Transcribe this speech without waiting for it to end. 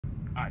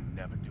I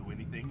never do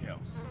anything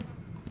else.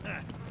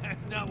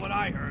 That's not what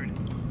I heard.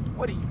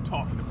 What are you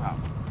talking about?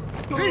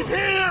 He's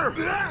here!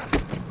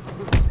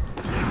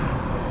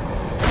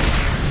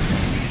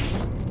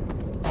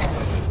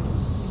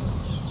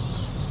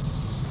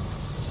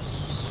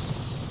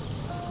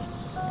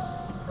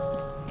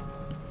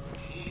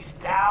 He's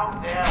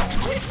down there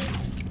with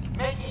you,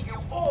 making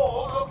you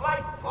all look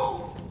like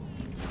fools.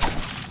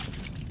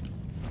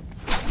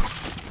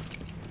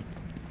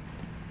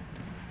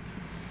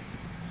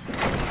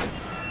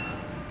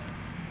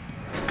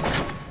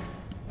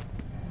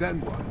 Then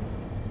what?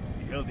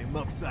 He held him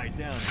upside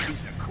down and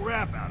beat the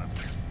crap out of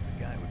him.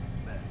 The guy was a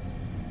mess.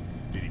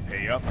 Did he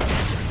pay up?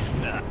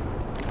 Nah.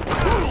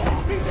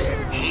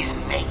 He's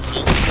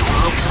making you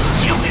look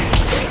stupid.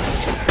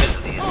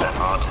 Admittedly, it's not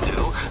hard to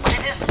do, but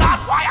it is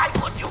not why I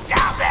put you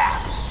down there.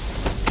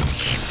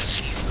 He's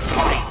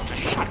trying to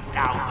shut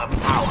down the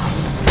power.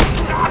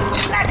 Not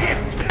let him.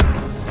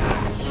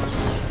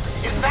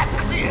 Is that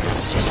clear?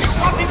 You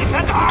want me to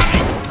send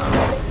army?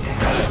 Oh,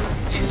 damn.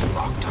 She's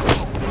locked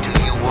up. Do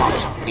you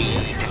want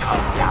me to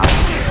come down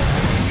here?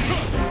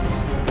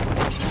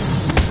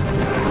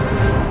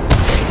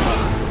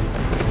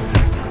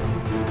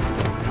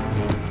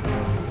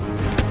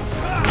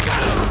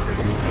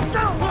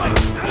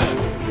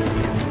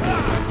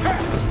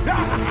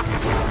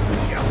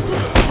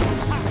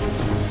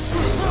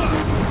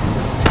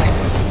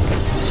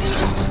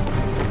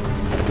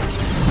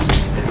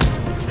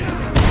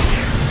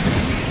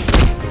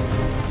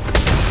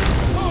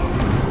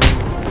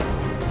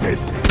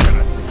 This is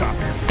gonna stop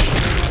him.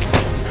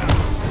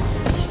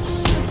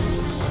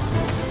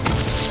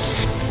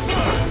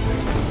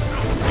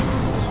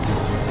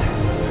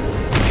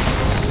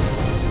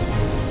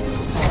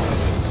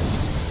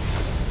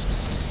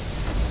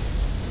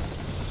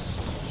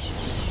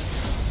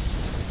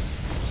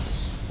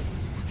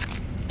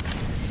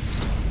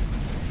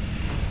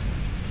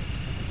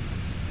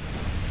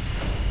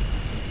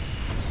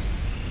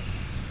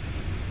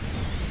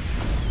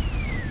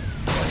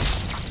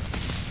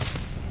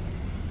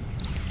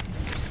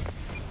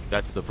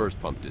 That's the first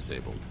pump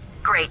disabled.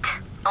 Great.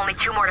 Only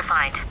 2 more to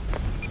find.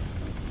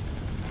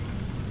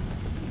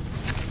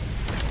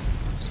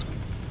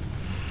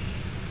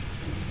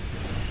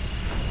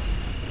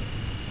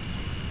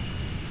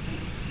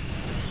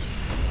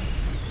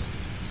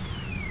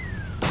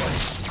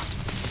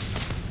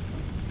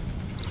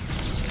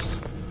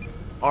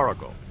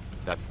 Oracle.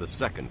 That's the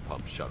second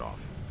pump shut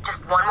off.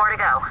 Just 1 more to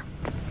go.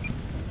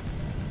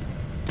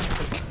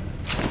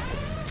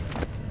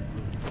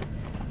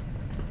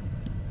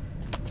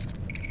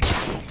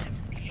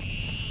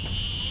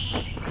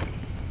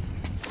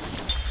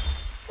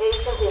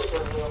 Patient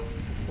interview.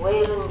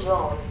 Waylon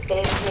Jones,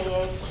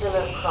 a.k.a.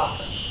 Killer Croc.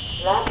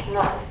 Last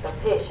night, the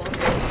patient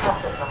was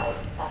pacified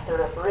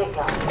after a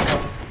breakout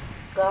event.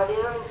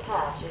 Gardier and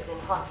Cash is in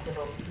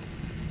hospital.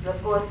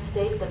 Reports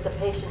state that the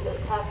patient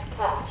attacked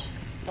Cash,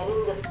 and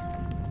in the...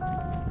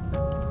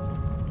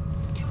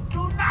 You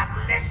do not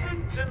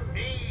listen to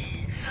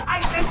me.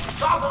 I said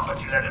stop him,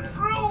 but you let him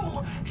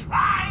through.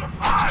 Try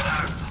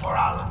harder, or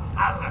I'll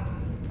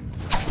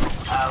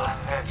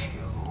hurt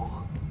you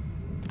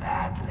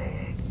badly.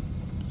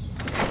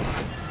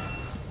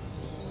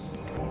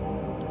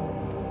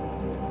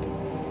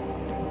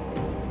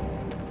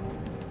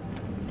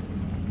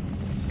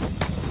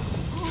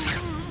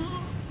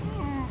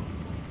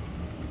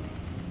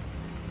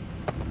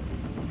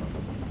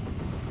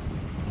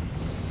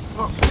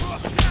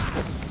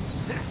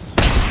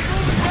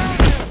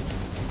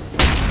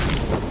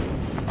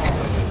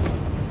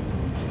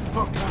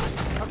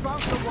 I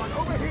found someone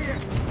over here!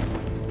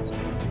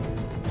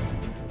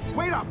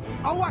 Wait up!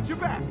 I'll watch your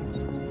back!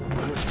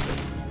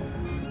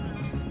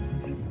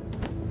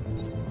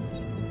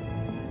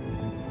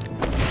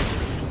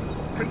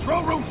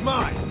 Control room's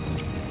mine!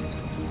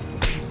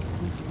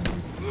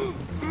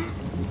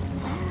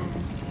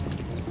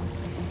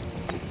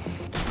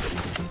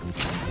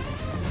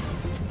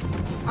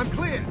 I'm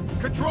clear!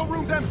 Control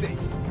room's empty!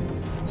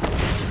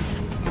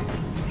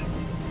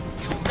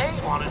 You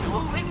may want to do a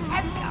quick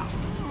head count.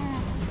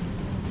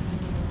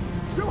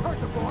 You heard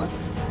the boss!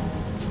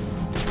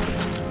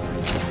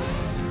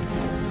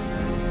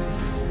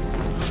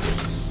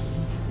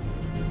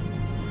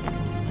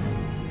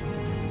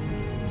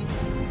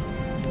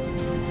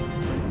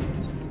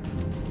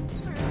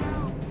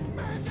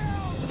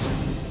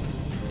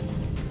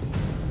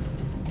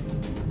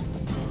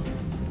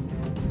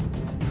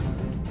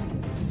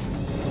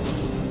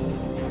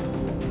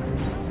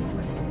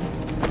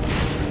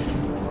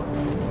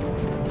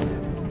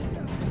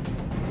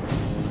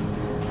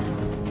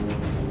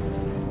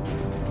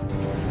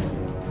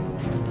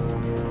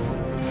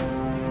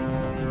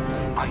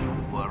 Are you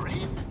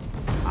worried?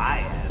 I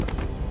am.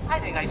 I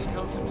think I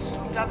spilled some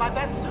soup down my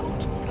best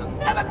suit. It'll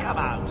never come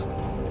out.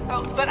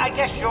 Oh, but I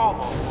guess you're more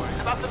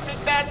worried about the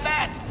big bad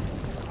bat.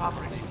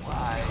 Probably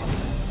why.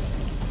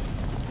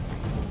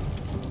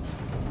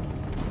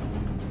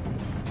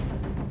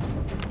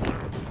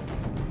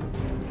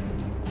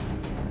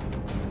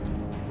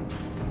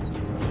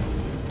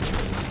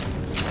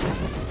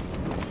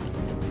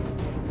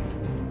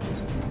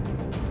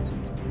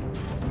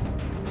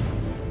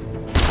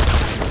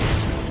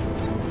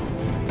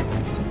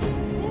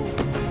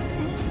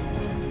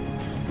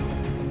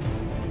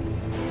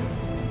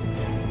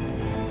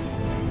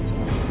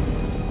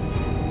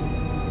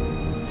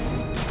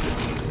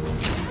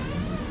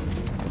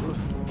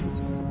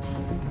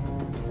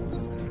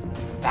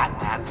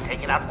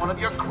 not one of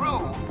your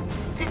crew.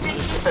 Did you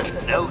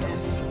even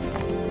notice?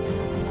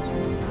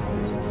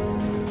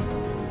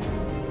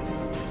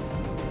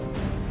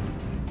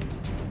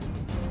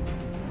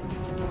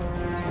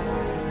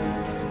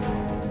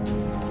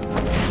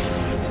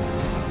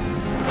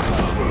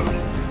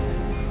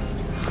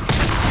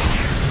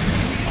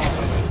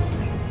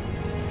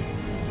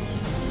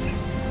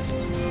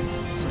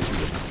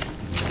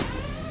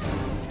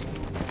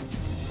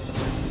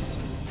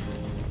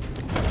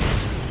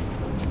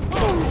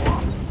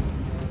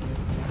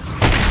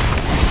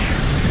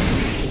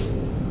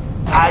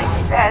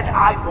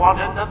 I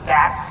wanted the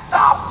bat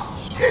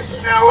stopped. Did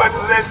no one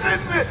listen?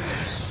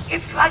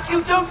 It's like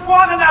you don't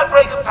want an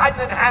outbreak of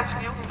Titan-enhanced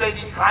mutant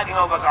babies climbing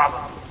over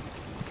Gotham.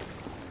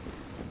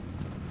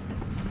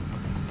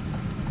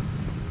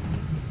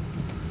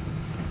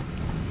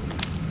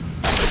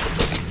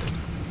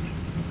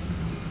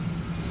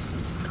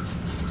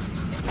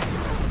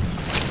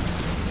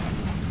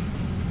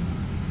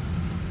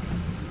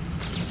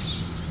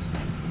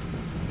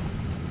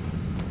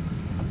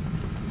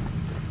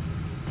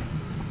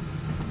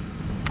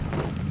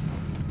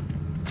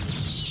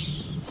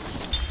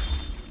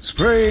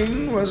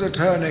 Spring was a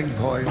turning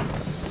point,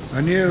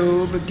 a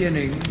new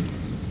beginning,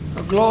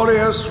 a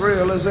glorious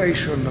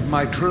realization of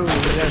my true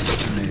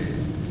destiny.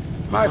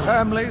 My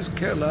family's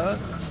killer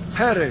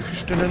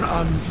perished in an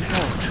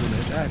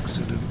unfortunate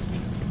accident.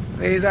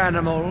 These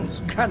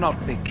animals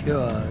cannot be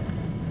cured.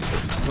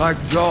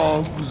 Like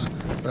dogs,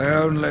 they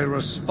only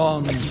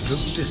respond to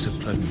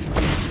discipline.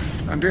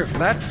 And if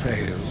that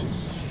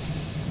fails,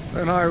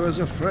 then I was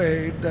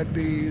afraid that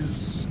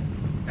these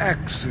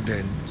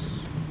accidents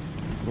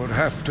would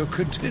have to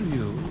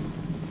continue.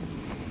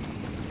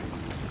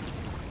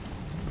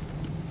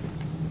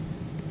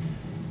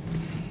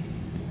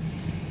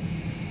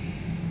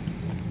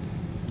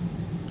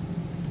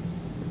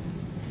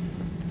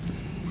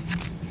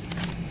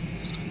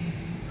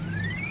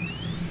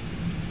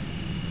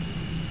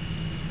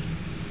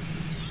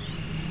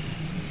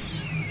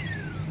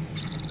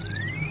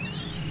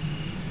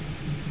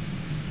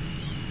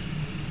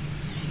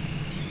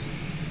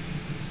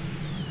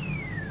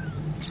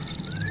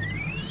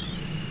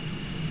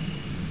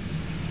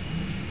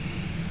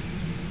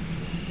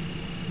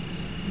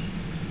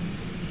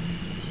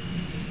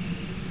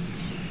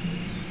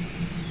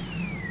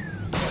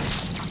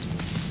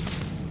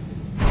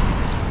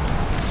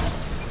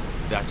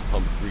 That's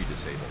pump 3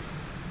 disabled.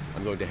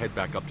 I'm going to head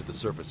back up to the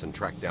surface and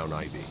track down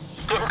Ivy.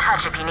 Get in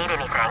touch if you need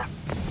anything.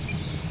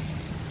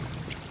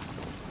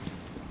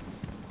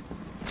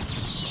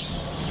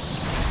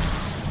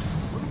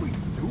 What are we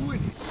doing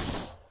here?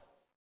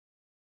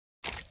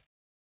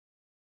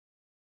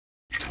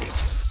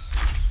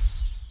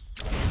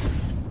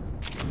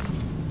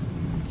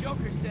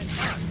 Joker sent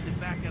us to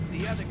back up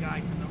the other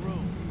guys in the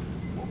room.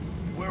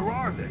 Where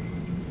are they?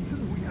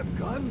 Shouldn't we have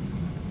guns?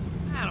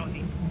 I don't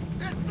need...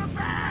 It's the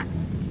facts!